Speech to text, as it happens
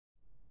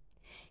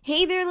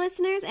Hey there,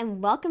 listeners,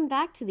 and welcome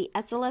back to the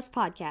SLS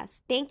podcast.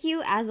 Thank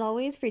you, as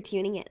always, for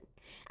tuning in.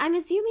 I'm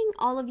assuming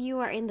all of you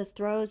are in the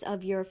throes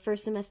of your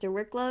first semester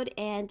workload,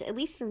 and at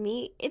least for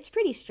me, it's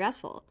pretty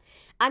stressful.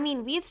 I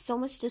mean, we have so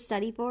much to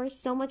study for,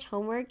 so much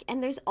homework,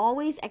 and there's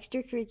always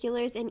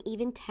extracurriculars and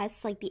even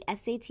tests like the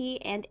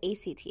SAT and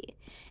ACT.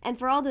 And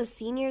for all those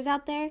seniors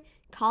out there,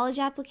 college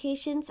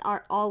applications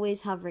are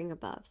always hovering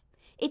above.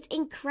 It's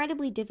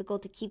incredibly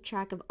difficult to keep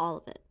track of all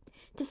of it.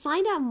 To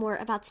find out more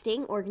about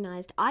staying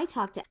organized, I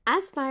talked to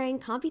aspiring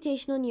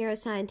computational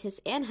neuroscientist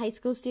and high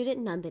school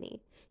student Nandini.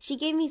 She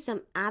gave me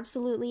some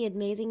absolutely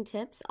amazing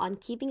tips on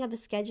keeping up a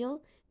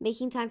schedule,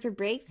 making time for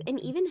breaks, and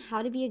even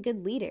how to be a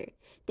good leader.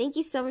 Thank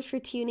you so much for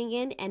tuning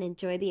in and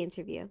enjoy the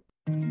interview.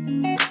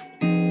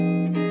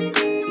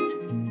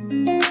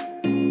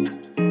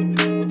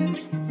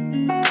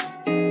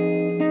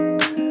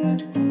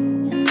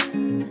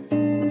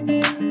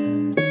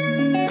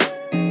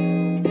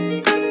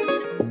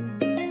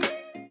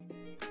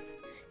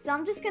 So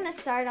I'm just going to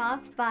start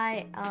off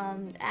by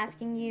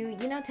asking you,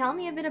 tell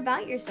me a bit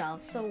about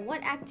yourself. So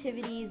what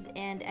activities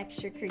and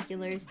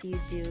extracurriculars do you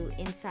do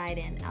inside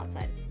and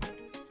outside of school?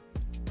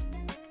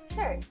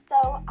 Sure.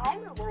 So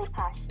I'm really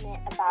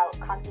passionate about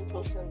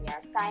computational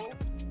neuroscience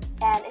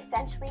and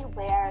essentially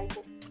where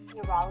just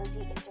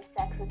neurology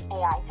intersects with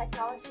AI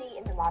technology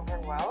in the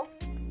modern world.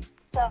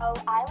 So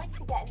I like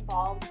to get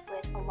involved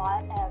with a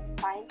lot of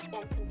science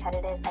and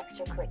competitive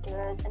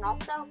extracurriculars and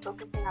also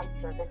focusing on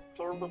service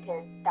too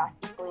because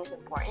that's equally as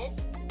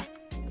important.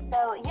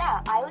 So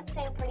yeah, I would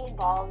say I'm pretty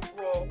involved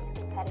with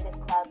competitive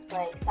clubs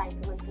like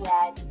Science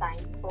Olympiad,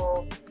 Science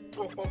Bowl,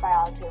 USA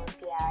Biology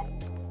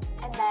Olympiad.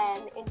 And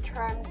then in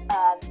terms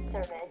of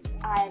service,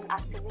 I'm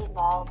actively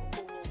involved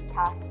in the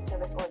task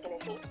service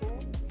organization,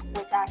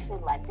 which I actually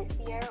led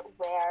this year,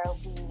 where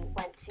we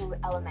went to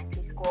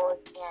elementary schools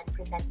and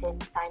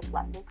presented science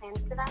lesson plans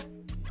to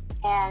them.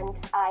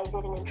 And I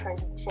did an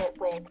internship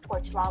with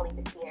Port Raleigh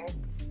this year,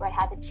 where I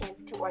had the chance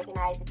to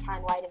organize a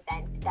town-wide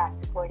event that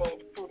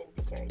supported food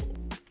insecurity.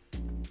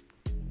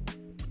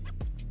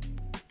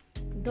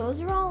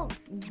 Those are all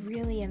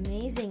really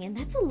amazing, and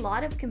that's a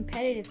lot of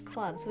competitive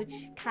clubs, which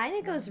kind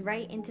of goes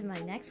right into my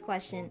next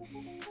question.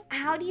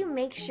 How do you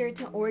make sure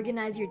to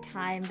organize your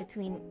time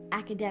between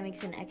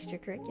academics and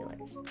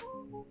extracurriculars?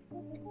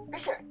 For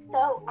sure.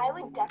 So I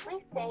would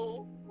definitely say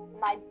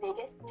my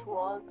biggest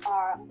tools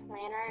are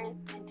planners,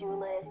 to-do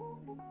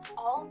lists,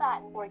 all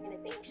that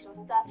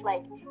organizational stuff.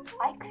 Like,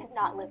 I could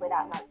not live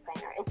without my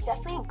planner. It's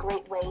definitely a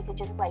great way to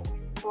just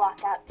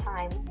block out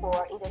time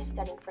for either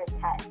studying for a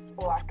test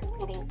or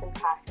completing some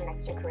tasks or an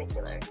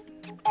extracurricular.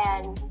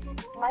 And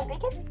my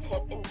biggest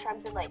tip in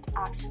terms of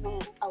actually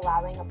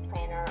allowing a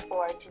planner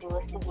or a to-do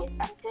list to be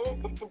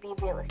effective is to be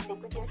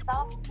realistic with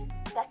yourself.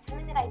 That's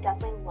something that I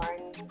definitely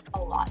learned a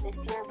lot this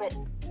year, but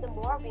the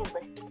more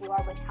realistic you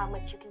are with how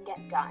much you can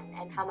get done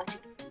and how much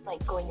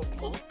it's going to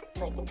take,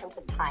 in terms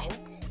of time,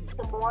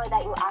 the more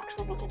that you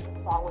actually begin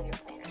to follow your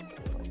planner and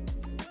to-do list.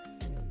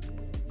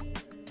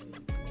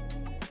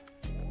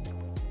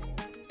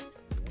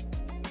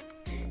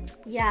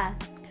 Yeah,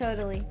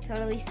 totally.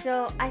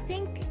 So I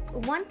think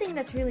one thing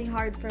that's really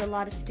hard for a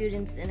lot of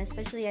students, and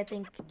especially I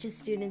think just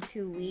students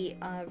who we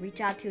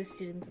reach out to as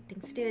students,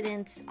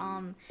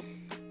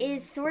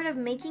 is sort of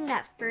making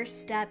that first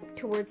step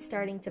towards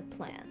starting to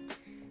plan.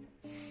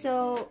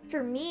 So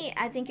for me,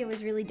 I think it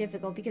was really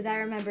difficult because I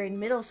remember in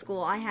middle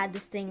school, I had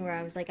this thing where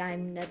I was like,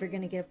 I'm never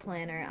going to get a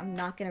planner. I'm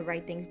not going to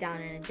write things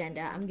down in an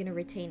agenda. I'm going to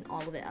retain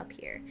all of it up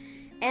here.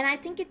 And I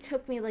think it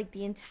took me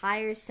the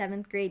entire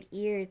 7th grade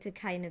year to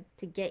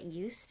get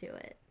used to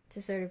it,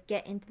 to sort of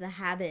get into the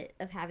habit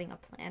of having a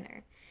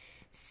planner.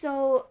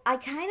 So I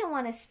kind of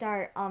want to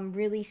start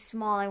really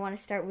small. I want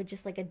to start with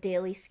just a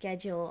daily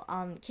schedule.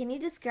 Can you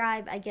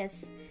describe, I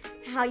guess,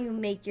 how you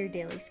make your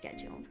daily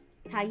schedule?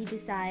 How you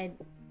decide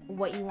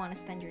what you want to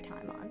spend your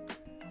time on?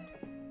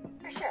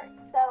 For sure.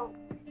 So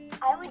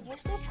I would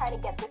usually try to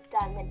get this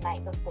done the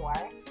night before.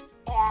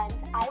 And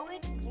I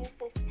would use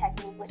this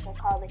technique, which I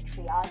call the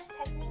triage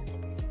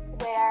technique,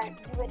 where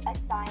you would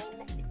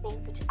assign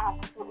things which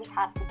absolutely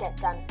have to get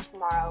done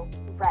tomorrow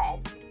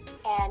red.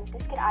 And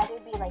this could either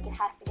be it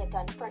has to get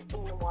done first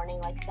thing in the morning,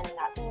 like sending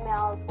out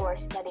emails or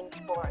studying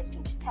for a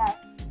huge test.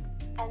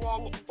 And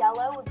then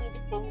yellow would be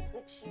the things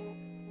which you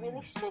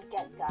really should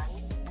get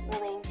done,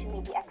 relating to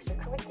maybe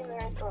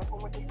extracurriculars or a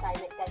homework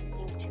assignment that's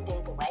due 2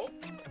 days away.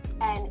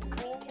 And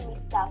green can be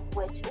stuff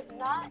which is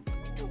not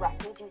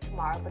directly due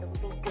tomorrow, but it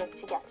would be good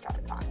to get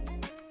started on.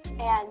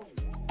 And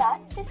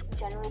that's just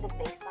generally the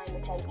baseline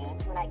which I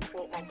use when I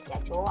create my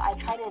schedule. I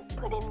try to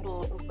put in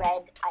the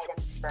red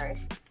items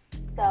first.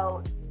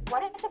 So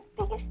one of the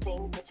biggest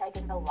things which I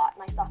did a lot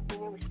my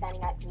sophomore year was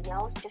sending out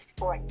emails just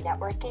for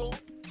networking,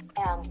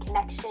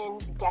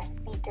 connections, guest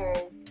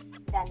speakers,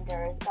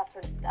 vendors, that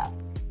sort of stuff.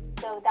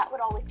 So that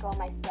would always go on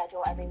my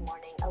schedule every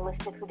morning, a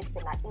list of who to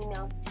send out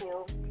emails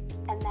to.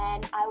 And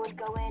then I would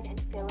go in and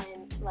fill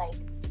in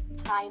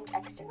timed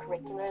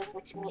extracurriculars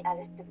which meet at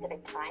a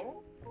specific time.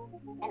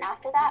 And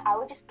after that, I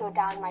would just go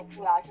down my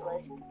triage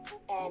list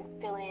and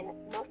fill in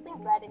mostly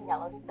red and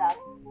yellow stuff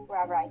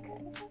wherever I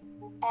could.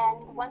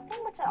 And one thing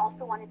which I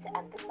also wanted to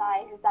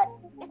emphasize is that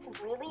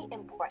it's really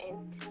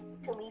important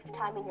to leave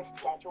time in your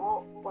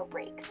schedule for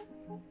breaks.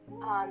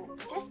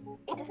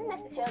 It doesn't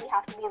necessarily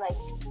have to be like,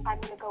 I'm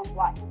gonna go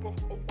watch this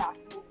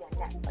exact movie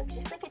on Netflix.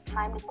 Just like a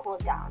time to cool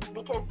down,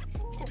 because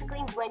typically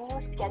when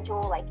you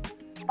schedule like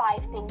 5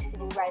 things to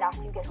do right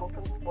after you get home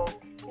from school,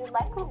 you're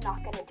likely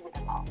not gonna do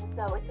them all.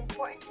 So it's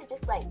important to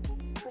just like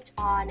switch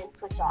on and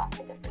switch off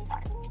at different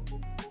times.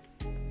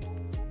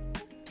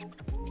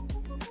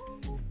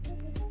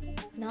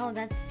 No,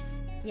 that's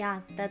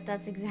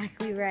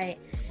exactly right.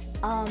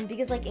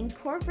 Because like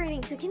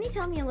incorporating, so can you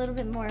tell me a little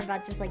bit more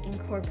about just like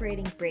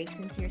incorporating breaks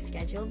into your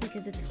schedule?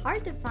 Because it's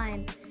hard to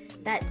find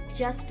that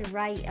just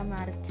right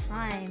amount of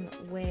time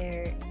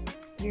where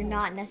you're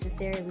not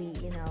necessarily,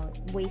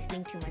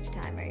 wasting too much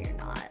time, or you're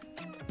not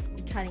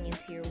cutting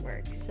into your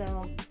work.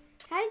 So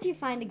how did you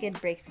find a good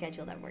break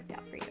schedule that worked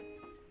out for you?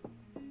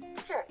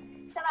 Sure.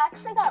 So I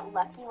actually got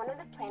lucky. One of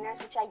the planners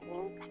which I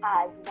use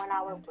has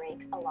 1-hour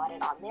breaks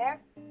allotted on there.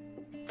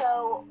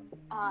 So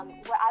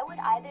what I would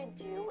either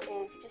do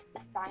is just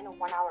assign a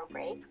 1-hour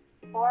break,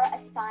 or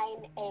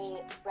assign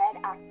a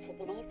red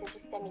activity, such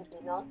as sending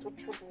emails,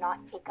 which would not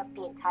take up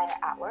the entire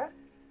hour.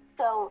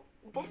 So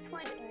this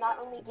would not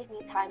only give me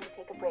time to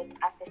take a break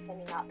after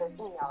sending out those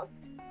emails,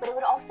 but it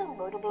would also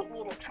motivate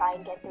me to try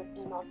and get those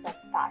emails sent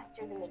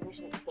faster than they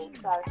usually take,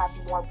 so I would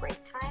have more break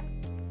time.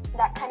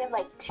 That kind of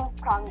like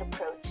two-pronged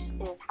approach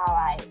is how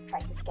I try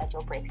to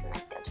schedule breaks in my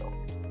schedule.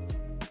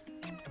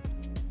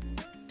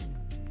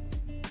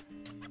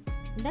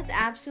 That's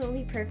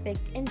absolutely perfect.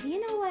 And do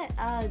you know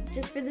what,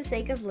 just for the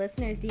sake of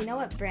listeners, do you know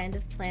what brand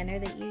of planner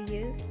that you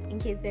use, in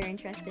case they're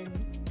interested in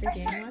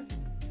pursuing one?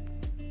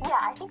 Yeah,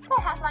 I think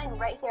I have mine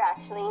right here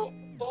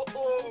actually. It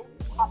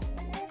is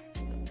Optimus.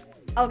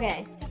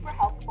 Okay. It's super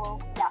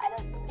helpful. Yeah,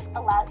 it just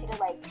allows you to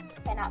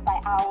like plan out by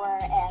hour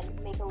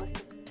and make a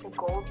list of the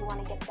goals you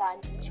want to get done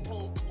each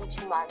week,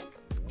 each month.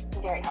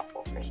 Very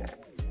helpful for sure.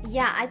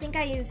 Yeah, I think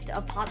I used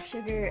a Pop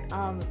Sugar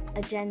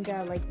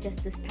agenda like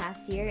just this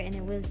past year, and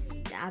it was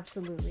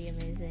absolutely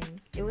amazing.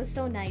 It was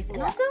so nice.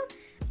 And also,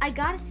 I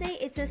gotta say,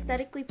 it's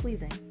aesthetically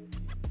pleasing.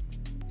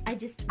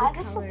 The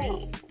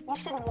colors. You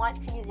should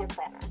want to use your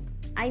planner.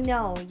 I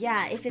know,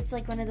 yeah. If it's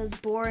like one of those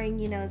boring,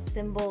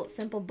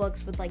 simple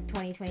books with like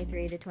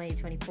 2023 to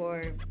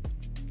 2024,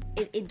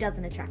 it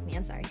doesn't attract me.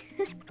 I'm sorry.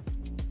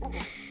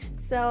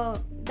 So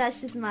that's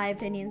just my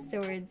opinions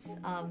towards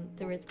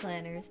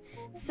planners.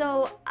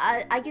 So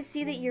I can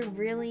see that you're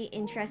really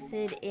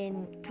interested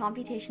in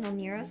computational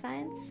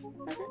neuroscience,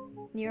 was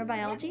it?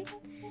 Neurobiology?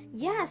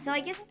 Yeah, so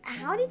I guess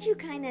how did you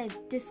kind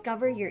of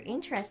discover your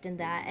interest in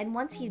that? And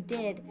once you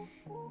did,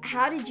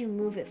 how did you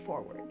move it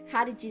forward?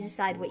 How did you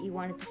decide what you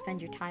wanted to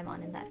spend your time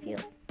on in that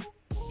field?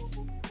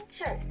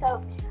 Sure.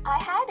 So I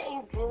had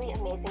a really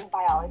amazing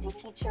biology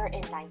teacher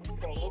in 9th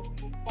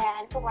grade,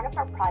 and for one of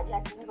our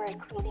projects, we were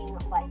creating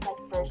lifelike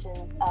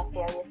versions of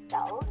various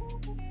cells.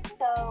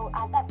 So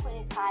at that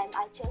point in time,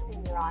 I chose the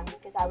neuron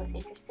because I was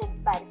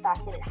interested by the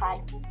fact that it had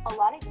a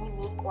lot of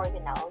unique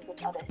organelles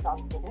which other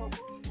cells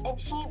didn't. And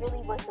she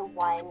really was the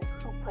one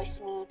who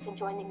pushed me to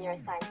join the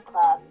neuroscience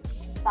club,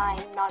 find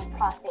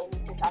nonprofit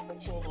research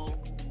opportunities.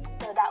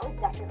 So that was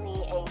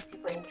definitely a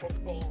super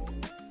interesting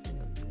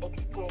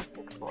experience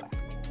to explore.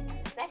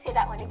 Can I say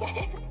that one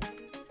again?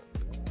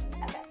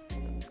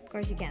 Okay. Of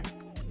course you can.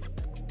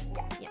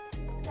 Yeah.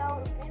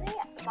 So really,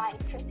 my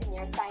interest in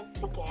neuroscience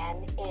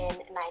began in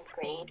 9th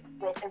grade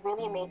with a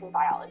really amazing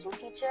biology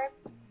teacher.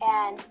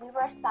 And we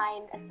were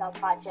assigned a cell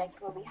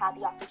project where we had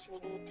the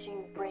opportunity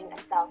to bring a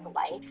cell to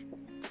life.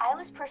 I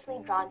was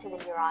personally drawn to the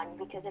neuron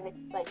because of its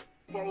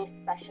very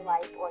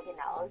specialized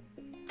organelles,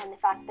 and the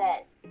fact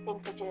that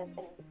things such as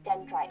a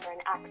dendrite or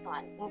an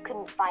axon, you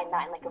couldn't find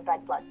that in a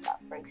red blood cell,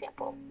 for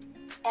example.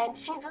 And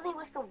she really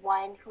was the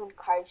one who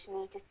encouraged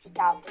me to seek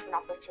out different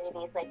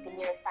opportunities like the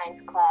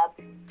neuroscience club,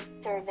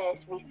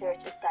 service, research,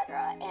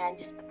 etc., and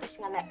just pushed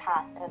me on that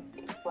path of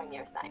exploring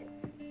neuroscience.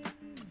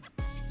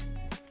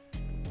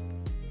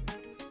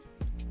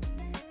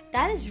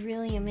 That is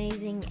really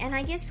amazing. And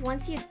I guess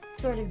once you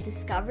sort of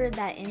discovered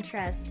that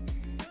interest,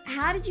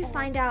 how did you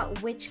find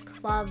out which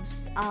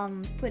clubs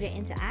put it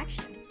into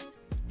action?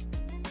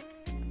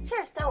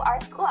 Sure. So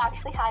our school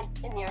actually had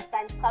a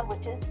neuroscience club,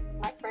 which is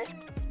my first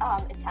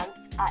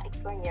attempt at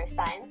exploring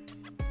neuroscience.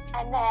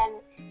 And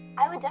then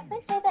I would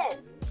definitely say that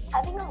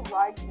having a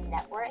large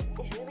network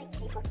is really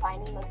key for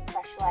finding those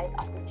specialized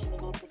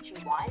opportunities that you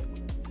want.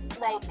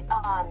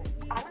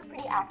 I'm a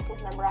pretty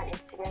active member on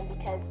Instagram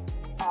because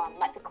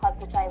the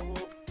clubs which I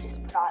lead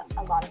just put out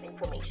a lot of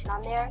information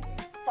on there.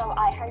 So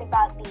I heard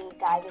about the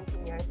Dive into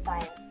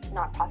Neuroscience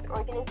nonprofit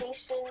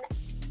organization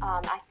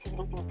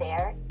activities in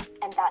there,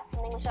 and that's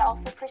something which I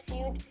also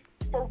pursued.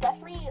 So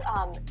definitely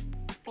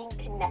being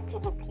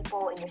connected with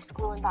people in your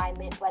school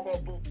environment, whether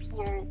it be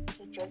peers,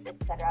 teachers,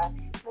 etc.,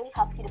 really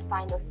helps you to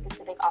find those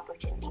specific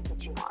opportunities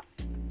that you want.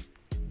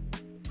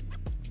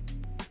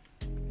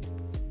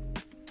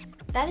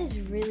 That is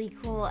really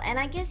cool. And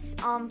I guess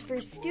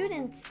for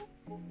students,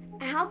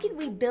 how can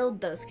we build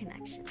those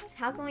connections?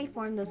 How can we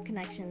form those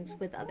connections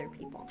with other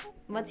people?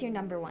 What's your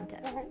number one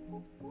tip?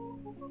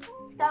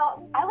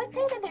 So I would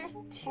say that there's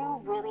two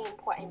really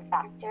important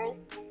factors.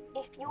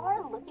 If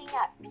you're looking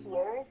at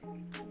peers,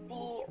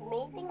 the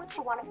main thing which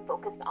you want to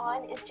focus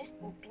on is just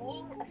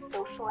being a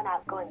social and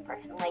outgoing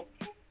person. Like,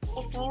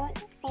 if you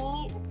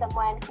see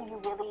someone who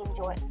you really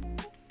enjoy,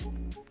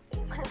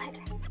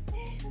 okay.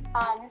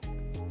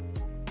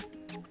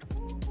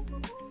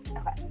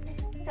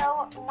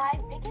 So my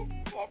biggest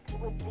tip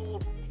would be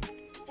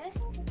just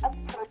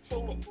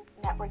approaching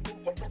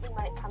networking differently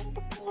when it comes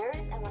to peers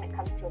and when it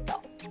comes to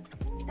adults.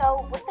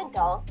 So with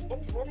adults,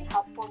 it's really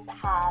helpful to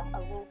have a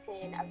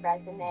LinkedIn, a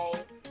resume,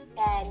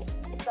 and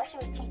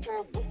especially with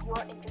teachers, if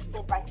you're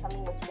interested by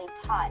something which they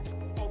taught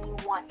and you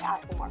want to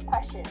ask them more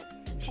questions,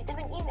 shoot them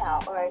an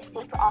email or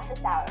stay for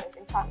office hours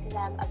and talk to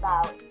them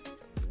about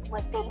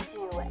what they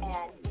do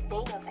and if they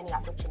know of any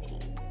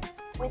opportunities.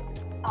 With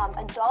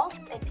adults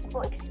and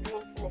people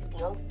experienced in the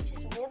field,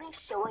 just really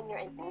showing your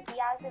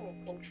enthusiasm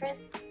and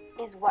interest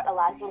is what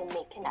allows you to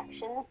make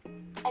connections.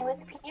 And with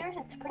peers,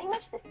 it's pretty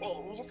much the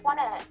same. You just want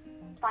to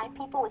find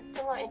people with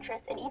similar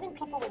interests and even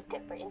people with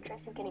different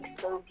interests who can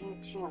expose you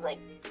to like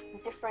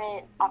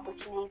different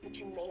opportunities that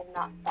you may have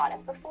not thought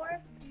of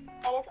before.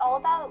 And it's all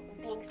about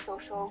being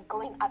social,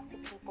 going up to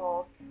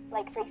people.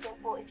 Like, for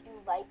example, if you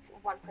liked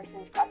one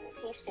person's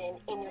presentation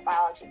in your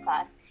biology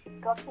class,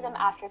 go up to them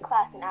after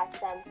class and ask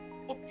them,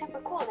 it's super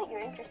cool that you're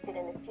interested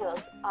in this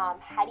field.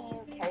 How do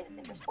you carry this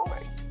interest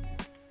forward?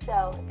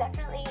 So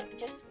definitely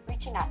just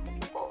reaching out to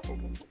people is the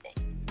key thing.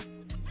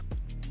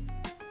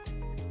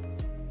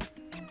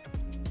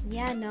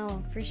 Yeah,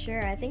 no, for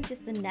sure. I think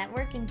just the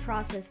networking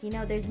process,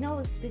 there's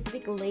no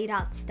specific laid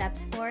out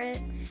steps for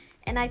it.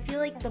 And I feel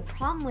like the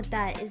problem with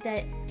that is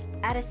that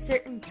at a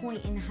certain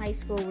point in high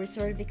school, we're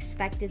sort of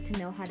expected to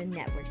know how to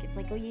network. It's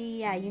like, oh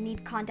yeah, you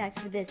need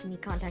contacts for this, you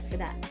need contacts for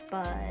that.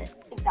 But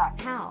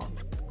exactly. How?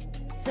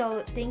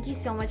 So thank you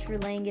so much for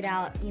laying it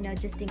out,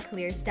 just in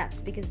clear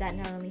steps, because that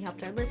not only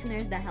helped our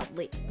listeners, that helped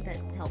me.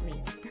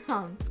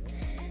 Yeah,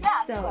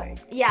 so, of course.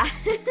 Yeah.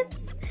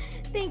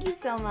 Thank you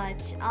so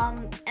much.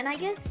 And I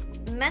guess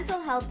mental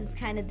health is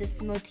kind of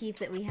this motif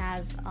that we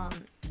have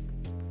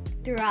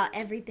throughout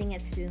everything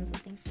at Students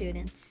Lifting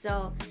Students.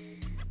 So,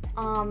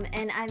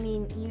 and I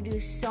mean, you do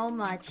so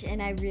much,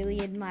 and I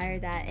really admire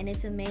that. And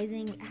it's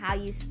amazing how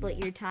you split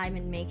your time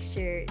and make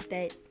sure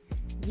that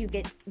you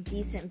get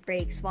decent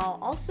breaks while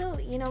also,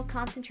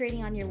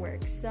 concentrating on your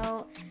work.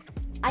 So,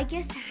 I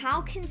guess how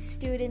can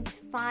students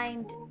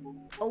find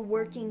a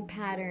working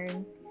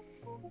pattern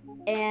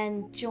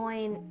and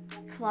join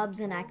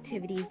clubs and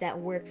activities that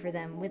work for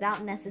them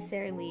without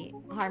necessarily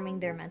harming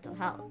their mental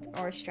health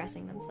or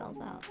stressing themselves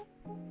out?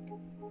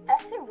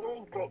 That's a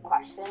really great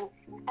question,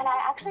 and I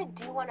actually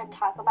do want to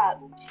talk about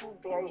two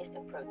various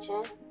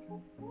approaches.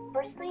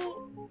 Firstly,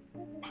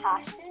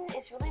 passion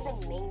is really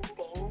the main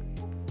thing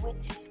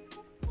which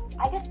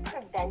I guess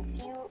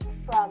prevents you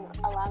from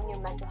allowing your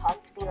mental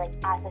health to be like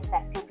as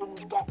effective when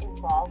you get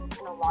involved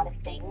in a lot of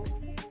things.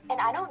 And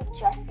I don't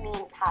just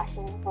mean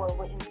passion for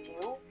what you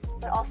do,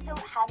 but also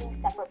having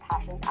separate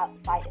passions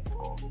outside of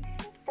school.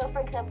 So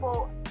for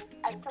example,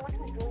 as someone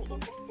who's really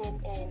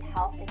interested in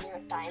health and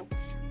neuroscience,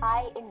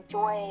 I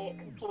enjoy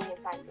competing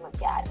in Science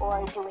Olympiad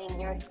or doing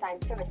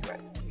neuroscience service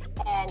work.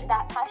 And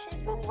that passion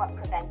is really what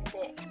prevents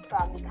it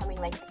from becoming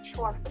like a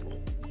chore for me.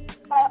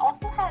 But I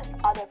also have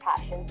other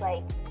passions,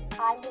 like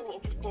I'm really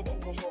interested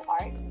in visual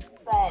art,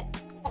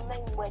 but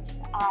something which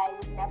I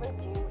would never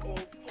do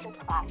is take a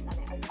class on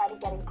it or try to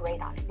get a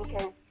grade on it,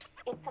 because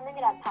it's something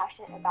that I'm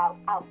passionate about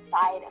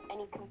outside of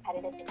any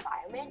competitive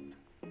environment.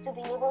 So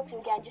being able to,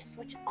 again, just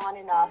switch on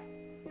and off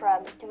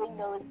from doing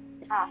those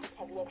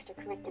task-heavy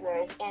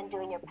extracurriculars and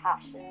doing your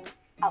passion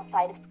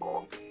outside of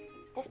school,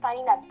 just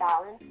finding that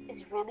balance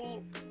is really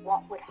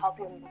what would help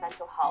your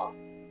mental health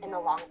in the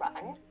long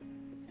run.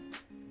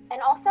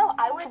 And also,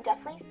 I would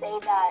definitely say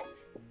that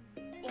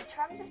in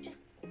terms of just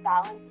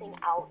balancing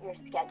out your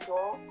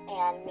schedule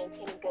and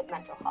maintaining good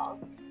mental health,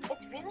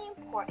 it's really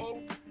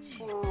important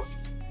to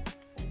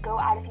go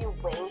out of your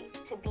way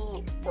to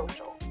be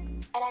social.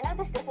 And I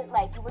know this isn't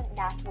like, you wouldn't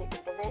naturally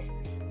think of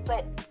this,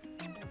 but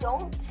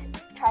don't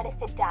try to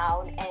sit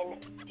down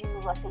and do,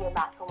 let's say, your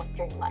math homework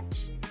during lunch.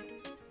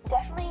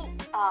 Definitely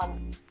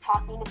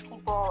talking to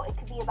people. It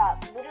could be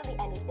about literally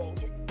anything,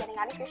 just getting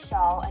out of your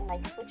shell and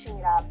like switching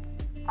it up,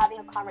 having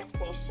a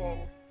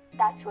conversation.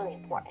 That's really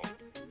important.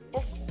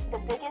 Just the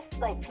biggest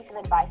piece of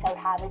advice I would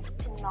have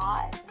is to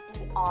not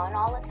be on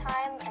all the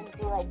time and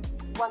do like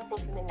one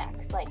thing from the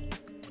next, like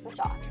switch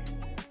off.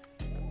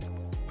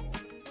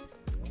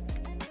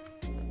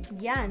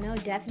 Yeah, no,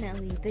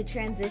 definitely. The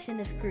transition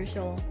is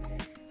crucial.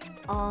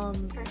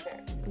 For sure.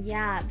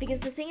 Yeah,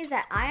 because the thing is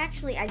that I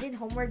did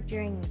homework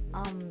during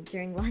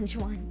lunch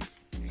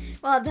once.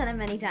 Well, I've done it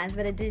many times,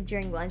 but I did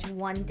during lunch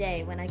one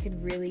day when I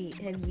could really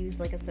have used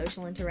like a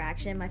social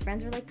interaction. My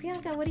friends were like,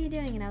 Priyanka, what are you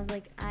doing? And I was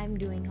like, I'm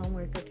doing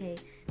homework, okay,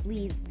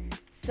 leave.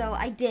 So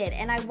I did,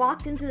 and I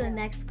walked into the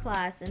next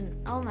class, and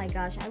oh my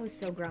gosh, I was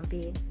so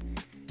grumpy.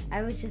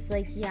 I was just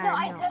like,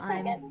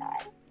 I get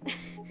that.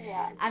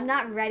 Yeah. I'm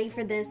not ready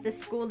for this. The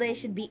school day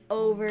should be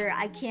over.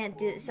 I can't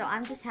do it. So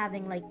I'm just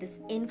having like this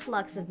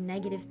influx of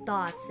negative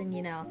thoughts,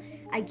 and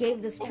I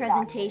gave this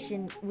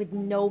presentation with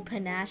no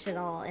panache at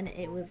all, and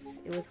it was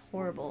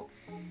horrible.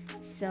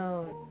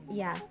 So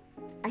yeah,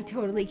 I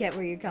totally get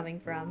where you're coming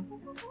from.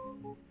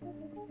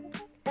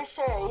 For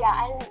sure,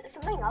 yeah. And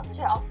something else which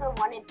I also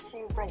wanted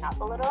to bring up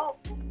a little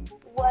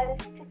was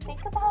to think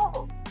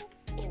about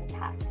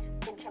impact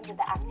in terms of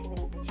the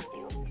activities that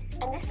you do.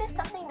 And this is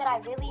something that I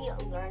really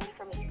learned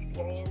from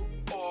experience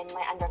in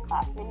my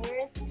underclassmen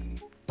years.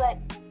 But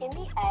in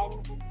the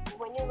end,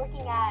 when you're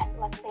looking at,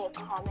 let's say, a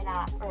Common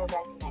App or a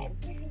resume,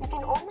 you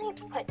can only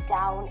put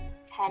down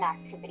 10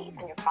 activities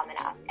on your Common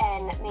App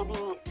and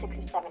maybe 6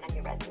 or 7 on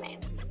your resume.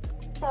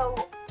 So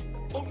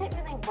is it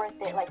really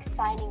worth it, like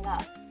signing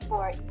up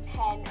for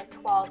 10 or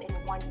 12 in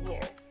 1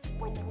 year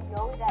when you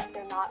know that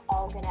they're not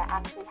all going to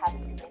actually have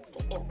a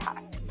significant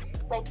impact?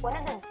 Like, one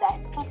of the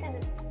best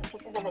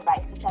pieces of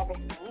advice which I've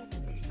received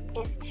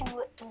is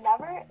to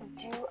never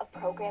do a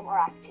program or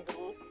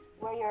activity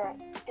where you're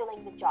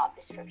filling the job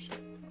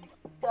description.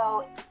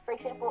 So, for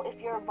example, if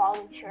you're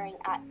volunteering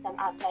at some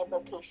outside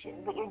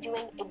location, but you're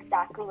doing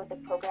exactly what the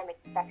program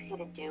expects you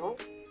to do,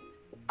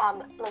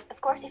 like,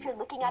 of course, if you're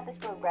looking at this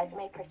from a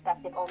resume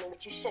perspective only,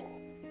 which you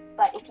shouldn't,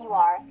 but if you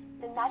are,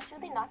 then that's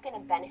really not going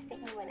to benefit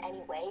you in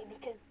any way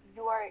because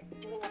you are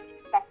doing what's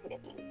expected of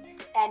you.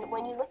 And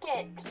when you look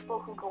at people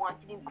who go on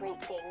to do great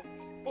things,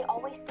 they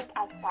always think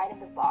outside of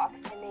the box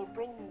and they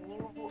bring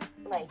new,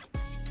 like,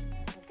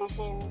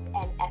 visions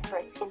and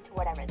efforts into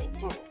whatever they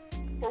do.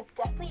 So it's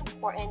definitely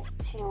important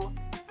to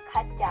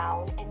cut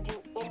down and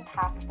do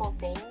impactful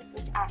things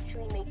which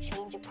actually may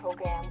change a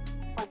program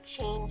or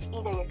change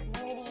either your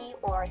community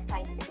or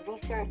scientific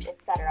research,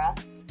 etc.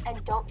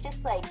 And don't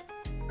just like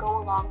go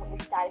along with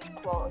the status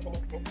quo of an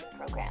existing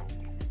program.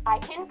 I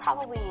can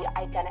probably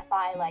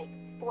identify like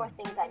 4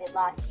 things I did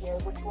last year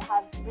which will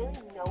have really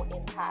no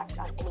impact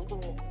on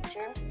anything in the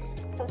future.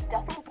 So it's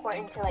definitely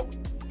important to like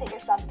sit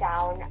yourself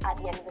down at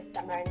the end of the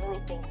summer and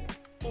really think,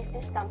 is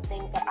this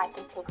something that I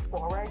can take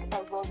forward,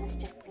 or will this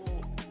just be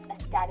a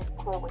status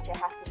quo which I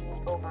have to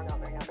meet over and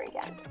over and over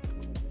again?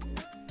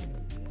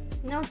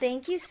 No,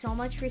 thank you so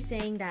much for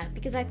saying that,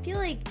 because I feel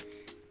like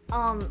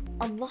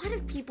a lot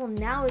of people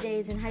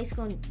nowadays in high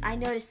school, and I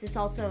noticed this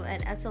also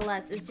at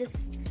SLS, is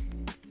just,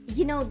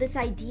 this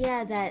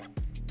idea that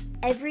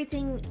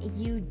everything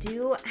you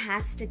do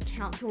has to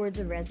count towards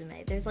a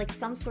resume. There's like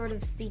some sort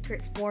of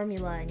secret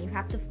formula and you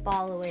have to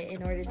follow it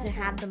in order to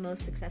have the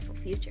most successful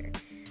future.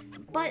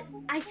 But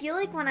I feel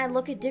like when I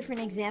look at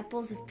different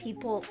examples of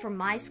people from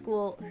my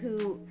school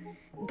who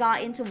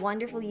got into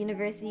wonderful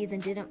universities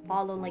and didn't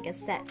follow like a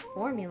set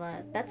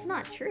formula, that's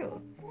not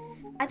true.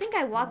 I think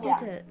I walked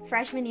into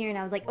freshman year and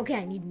I was like, okay,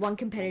 I need one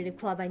competitive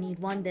club, I need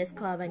one this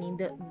club, I need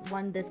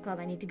one this club,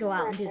 I need to go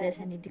out and do this,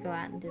 I need to go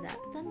out and do that.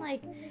 But then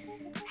like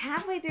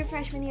halfway through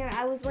freshman year,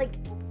 I was like,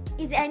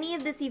 is any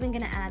of this even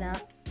gonna add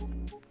up?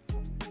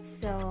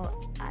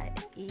 So,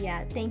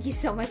 thank you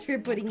so much for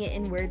putting it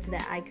in words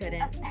that I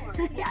couldn't. Of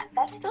course, yeah,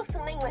 that's still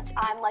something which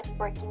I'm like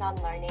working on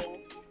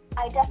learning.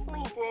 I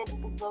definitely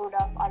did load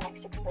up on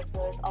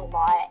extracurriculars a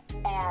lot,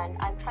 and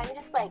I'm trying to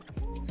just like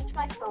switch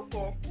my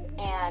focus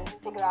and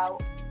figure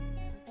out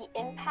the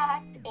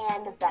impact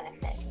and the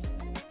benefits.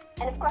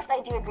 And of course,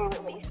 I do agree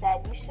with what you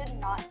said. You should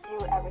not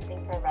do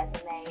everything for a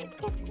resume.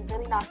 It's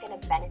really not going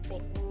to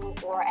benefit you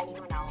or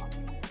anyone else.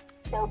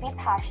 So be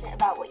passionate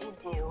about what you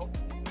do,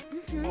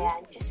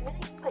 and just really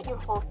put your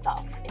whole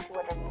self into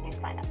whatever you do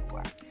sign up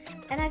for.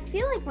 And I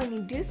feel like when you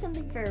do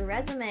something for a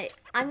resume,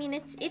 I mean,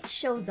 it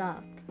shows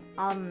up.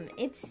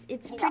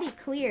 It's pretty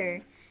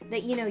clear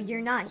that,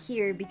 you're not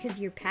here because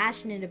you're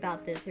passionate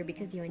about this or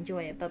because you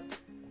enjoy it, but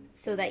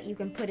so that you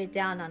can put it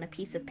down on a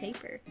piece of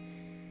paper.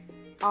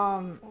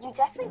 You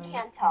definitely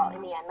can tell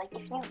in the end. Like,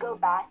 if you go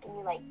back and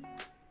you, like,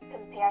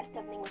 compare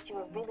something that you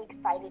were really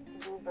excited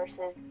to do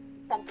versus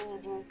something you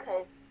do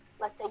because,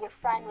 let's say, your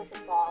friend was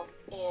involved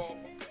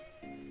in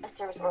a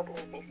service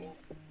organization.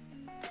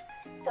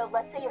 So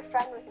let's say your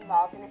friend was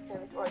involved in a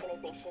service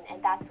organization,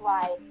 and that's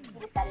why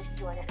you decided to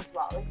join it as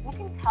well. Like, you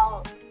can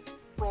tell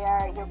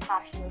where your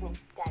passion really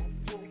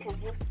extends to, because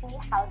you'll see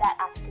how that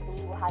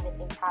activity will have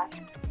an impact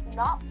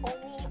not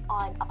only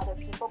on other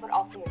people, but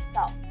also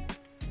yourself.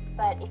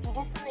 But if you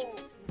do something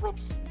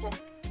which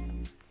just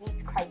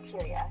meets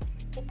criteria,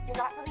 you're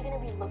not really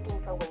going to be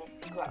looking for ways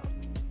to grow.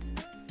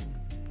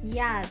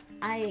 Yeah,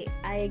 I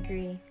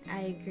agree.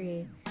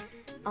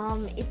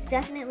 It's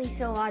definitely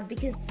so odd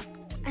because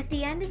at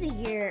the end of the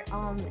year,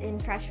 in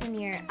freshman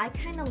year, I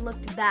kind of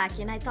looked back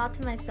and I thought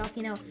to myself,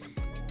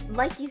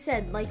 like you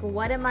said, like,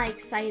 what am I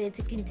excited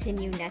to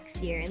continue next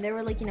year? And there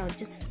were like,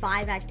 just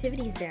 5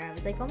 activities there. I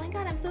was like, oh my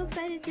god, I'm so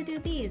excited to do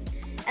these.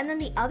 And then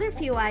the other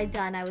few I'd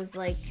done, I was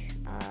like,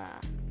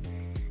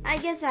 I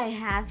guess I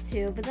have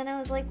to, but then I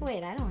was like,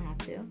 wait, I don't have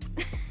to.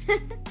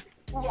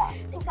 Yeah,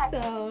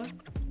 exactly. So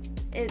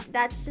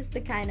that's just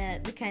the kind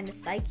of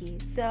psyche.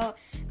 So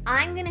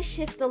I'm gonna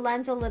shift the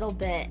lens a little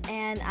bit,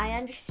 and I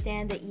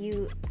understand that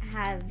you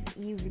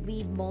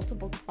lead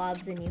multiple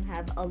clubs and you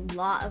have a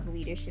lot of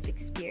leadership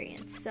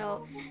experience.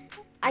 So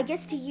I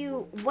guess to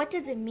you, what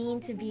does it mean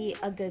to be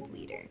a good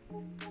leader?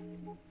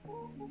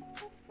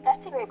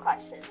 That's a great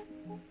question.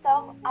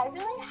 So I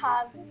really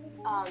have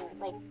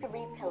like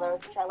three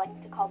pillars, which I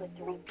like to call the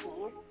three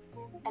P's,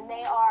 and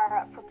they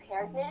are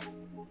preparedness,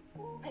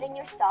 putting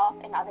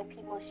yourself in other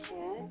people's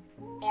shoes,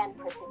 and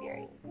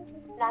persevering.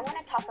 And I'm going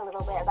to talk a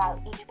little bit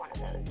about each one of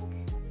those.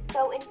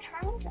 So in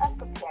terms of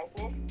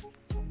preparedness,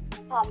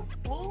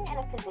 being in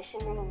a position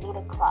where you lead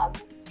a club,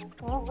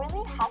 you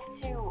really have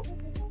to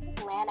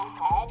plan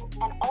ahead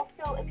and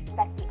also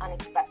expect the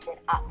unexpected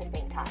at the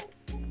same time.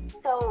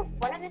 So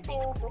one of the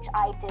things which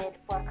I did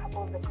for a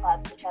couple of the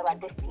clubs which I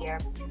led this year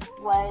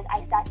was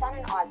I sat down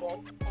in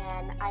August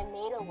and I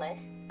made a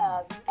list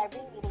of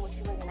every meeting which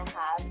we were going to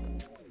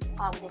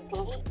have, the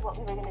date, what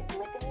we were going to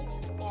do at the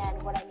meeting,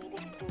 and what I needed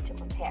to do to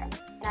prepare.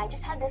 And I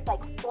just had this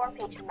like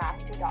 4-page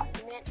master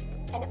document,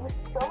 and it was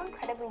so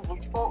incredibly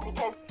useful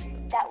because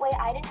that way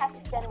I didn't have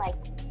to spend like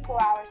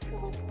 4 hours per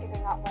week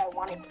figuring out what I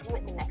wanted to do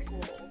at the next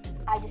meeting.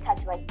 I just had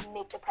to like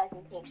make the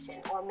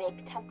presentation or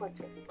make templates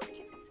for people to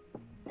use.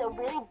 So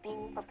really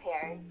being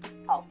prepared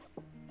helps.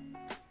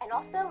 And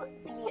also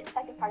the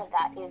second part of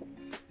that is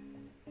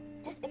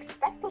just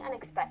expect the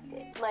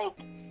unexpected. Like,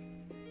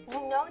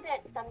 you know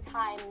that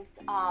sometimes,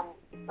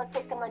 let's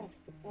say someone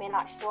may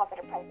not show up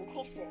at a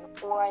presentation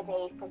or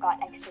they forgot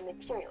extra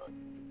materials.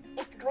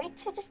 It's great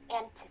to just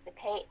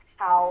anticipate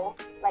how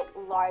like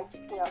large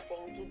scale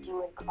things you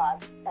do in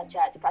clubs, such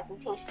as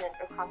presentations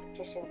or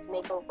competitions,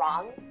 may go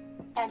wrong,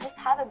 and just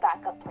have a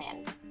backup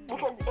plan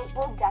because it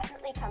will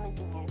definitely come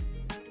into use.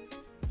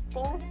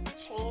 Things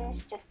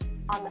change just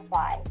on the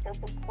fly, so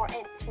it's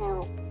important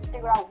to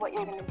figure out what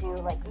you're going to do.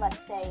 Like, let's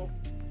say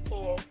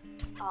if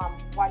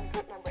one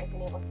group member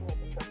isn't able to make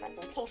it to a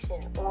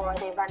presentation, or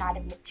they run out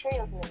of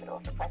materials in the middle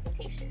of the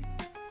presentation,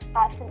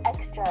 have some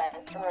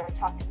extras, or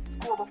talk to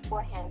the school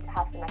beforehand to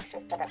have some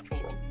extras set up for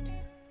you.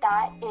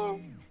 That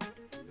is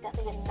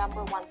definitely the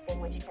number one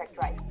thing which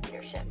characterizes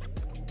leadership.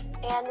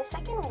 And the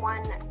second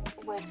one,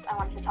 which I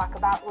wanted to talk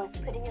about, was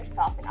putting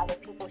yourself in other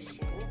people's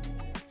shoes.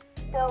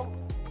 So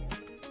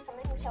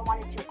I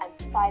wanted to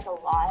emphasize a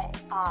lot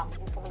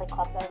in some of the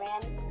clubs I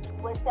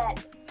ran was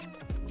that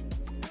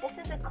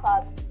this is a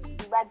club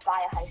led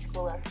by a high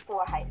schooler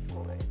for high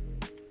schoolers.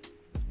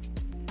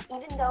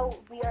 Even though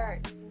we are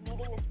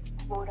meeting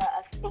this quota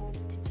of things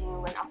to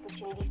do and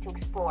opportunities to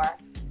explore,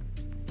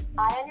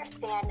 I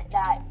understand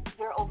that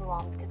you're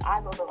overwhelmed because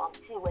I'm overwhelmed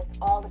too with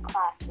all the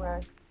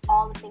classwork,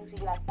 all the things we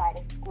do outside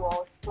of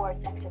school,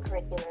 sports,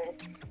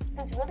 extracurriculars.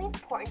 So it's really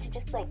important to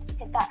just like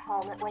hit that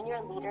home that when you're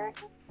a leader,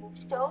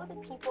 show the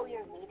people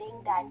you're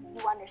leading that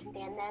you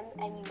understand them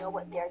and you know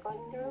what they're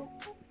going through,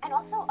 and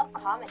also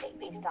accommodate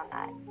based on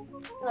that.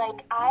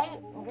 Like, I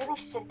really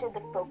shifted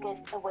the focus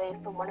away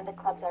from one of the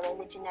clubs I ran,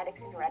 the Genetics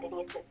and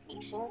Heredity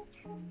Association,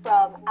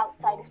 from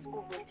outside of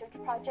school research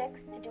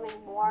projects to doing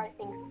more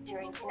things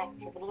during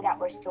connectivity that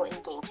were still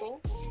engaging.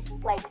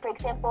 Like, for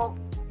example,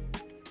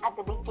 at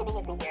the beginning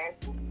of the year,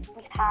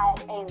 we had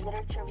a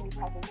literature review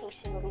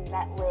presentation where we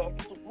met with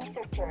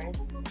researchers,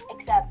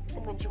 except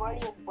the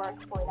majority of work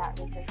for that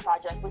research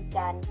project was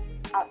done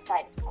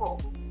outside of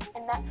school.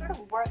 And that sort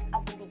of worked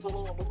at the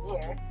beginning of the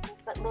year,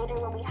 but later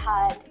when we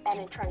had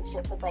an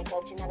internship with like a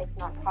genetics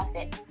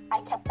nonprofit, I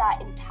kept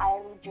that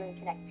entirely during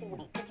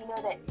connectivity, because you know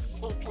that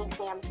AP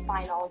exams,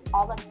 finals,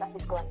 all that stuff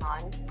is going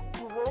on.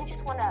 You really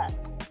just want to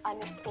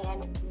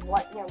understand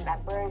what your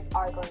members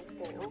are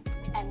going through,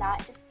 and that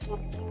just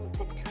gives you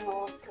the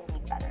tools to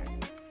lead better.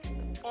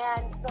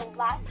 And the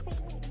last thing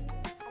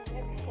I'm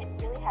going to hit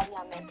really heavy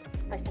on this,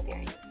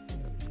 persevering.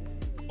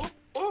 It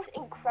is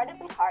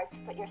incredibly hard to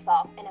put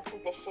yourself in a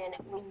position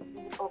where you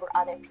lead over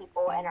other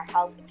people and are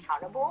held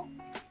accountable,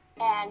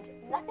 and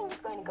nothing is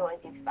going to go as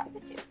you expect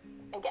it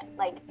to. Again,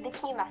 like the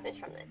key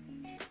message from this.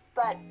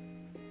 But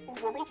you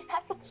really just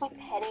have to keep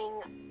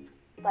hitting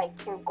like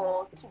your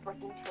goals, keep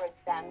working towards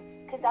them,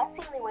 because that's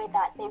the only way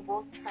that they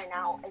will turn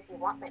out as you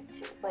want them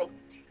to. Like,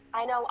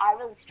 I know I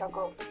really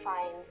struggled to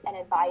find an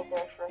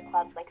advisor for a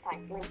club like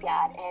Science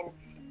Olympiad, and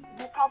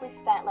you probably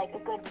spent like a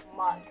good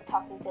month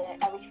talking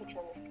to every teacher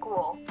in the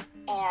school,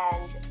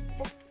 and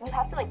just, you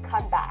have to like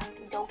come back.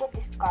 Don't get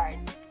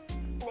discouraged.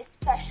 And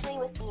especially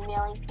with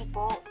emailing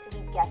people to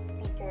be guest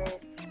speakers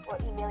or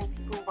emailing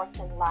people who worked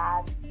in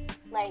labs,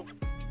 like,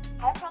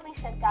 I probably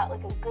sent out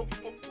like a good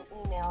 50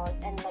 emails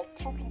and like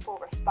 2 people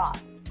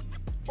respond.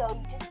 So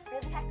you just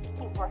really have to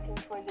keep working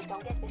towards it.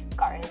 Don't get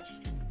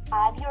discouraged.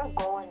 Have your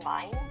goal in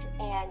mind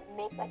and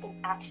make like an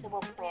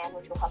actionable plan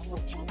which will help you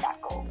achieve that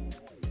goal.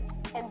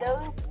 And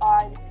those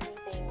are the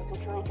 3 things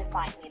which really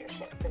define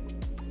leadership for me.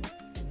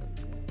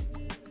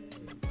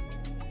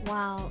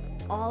 Wow,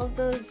 all of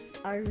those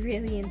are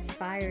really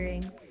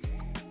inspiring.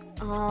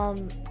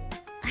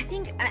 I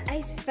think I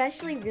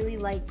especially really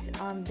liked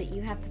that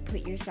you have to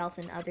put yourself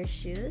in other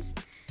shoes.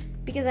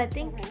 Because I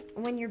think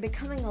when you're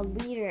becoming a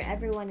leader,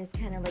 everyone is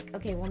kind of like,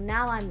 okay, well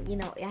now I'm,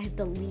 I have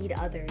to lead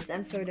others.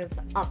 I'm sort of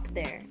up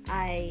there.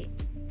 I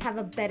have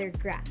a better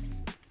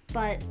grasp.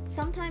 But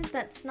sometimes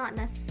that's not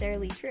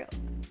necessarily true.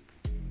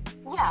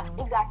 Yeah,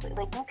 exactly.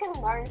 Like, you can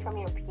learn from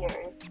your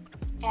peers,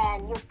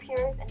 and your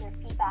peers and their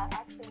feedback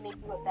actually make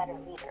you a better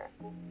leader.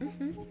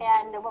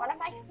 And one of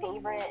my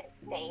favorite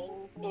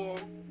sayings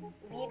is,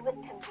 lead with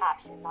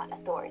compassion, not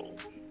authority.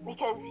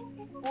 Because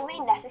you may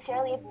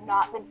necessarily have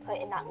not been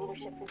put in that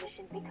leadership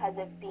position because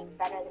of being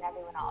better than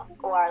everyone else,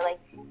 or like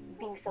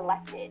being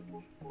selected.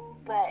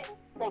 But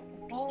like,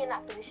 being in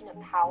that position of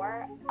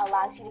power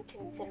allows you to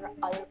consider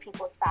other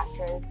people's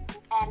factors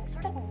and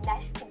sort of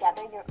mesh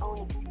together your own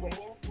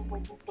experience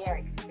with their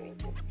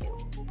experiences too.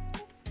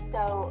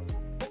 So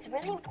it's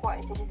really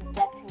important to just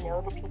get to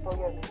know the people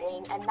you're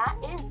leading, and that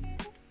is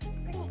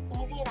pretty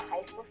easy in a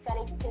high school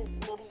setting because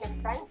maybe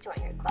your friends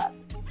join your club,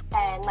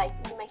 and like,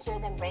 you might hear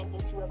them ranting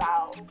to you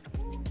about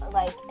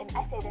like an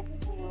essay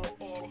that's due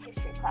in a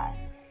history class.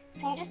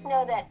 So you just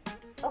know that,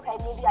 okay,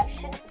 maybe I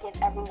shouldn't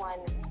give everyone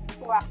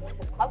 4 hours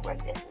of club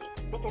work this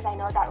week because I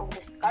know that will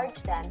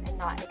discourage them and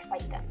not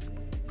excite them.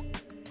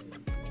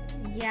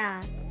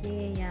 Yeah.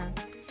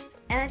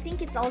 And I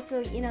think it's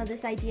also,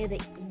 this idea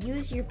that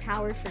use your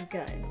power for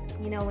good.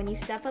 When you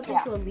step up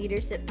into a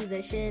leadership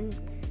position,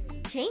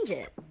 change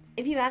it.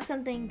 If you have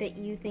something that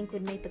you think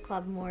would make the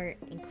club more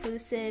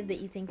inclusive,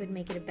 that you think would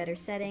make it a better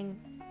setting,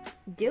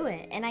 do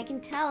it. And I can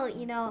tell,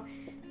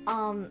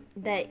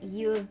 that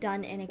you have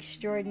done an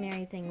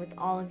extraordinary thing with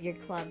all of your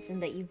clubs,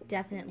 and that you've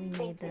definitely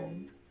made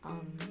them,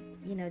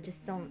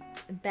 just so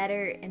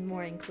better and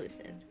more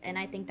inclusive. And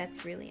I think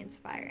that's really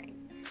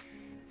inspiring.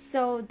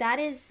 So that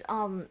is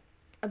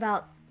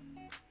about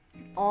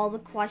all the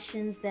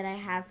questions that I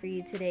have for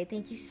you today.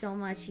 Thank you so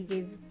much. You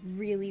gave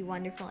really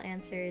wonderful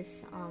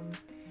answers.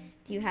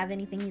 Do you have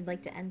anything you'd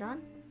like to end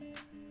on?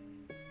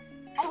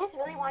 I just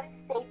really wanted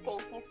to say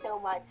thank you so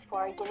much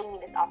for giving me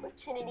this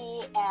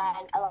opportunity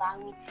and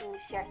allowing me to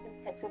share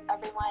some tips with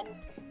everyone.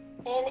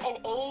 In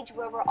an age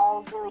where we're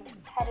all really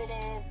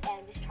competitive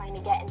and just trying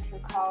to get into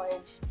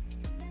college,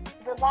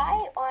 rely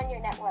on your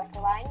network,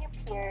 rely on your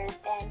peers,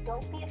 and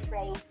don't be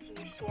afraid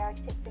to share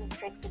tips and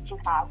tricks that you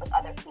have with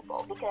other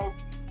people, because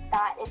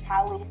that is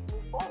how we just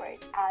move forward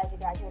as a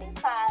graduating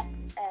class,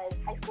 as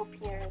high school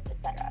peers,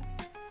 etc.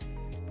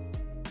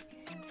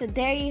 So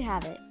there you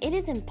have it. It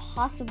is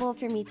impossible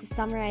for me to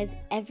summarize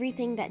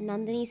everything that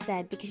Nandini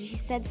said because she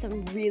said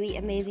some really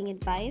amazing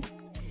advice.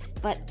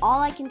 But all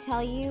I can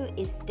tell you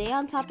is stay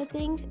on top of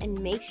things and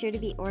make sure to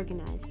be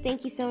organized.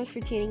 Thank you so much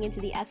for tuning into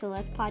the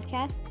SLS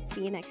podcast.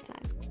 See you next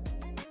time.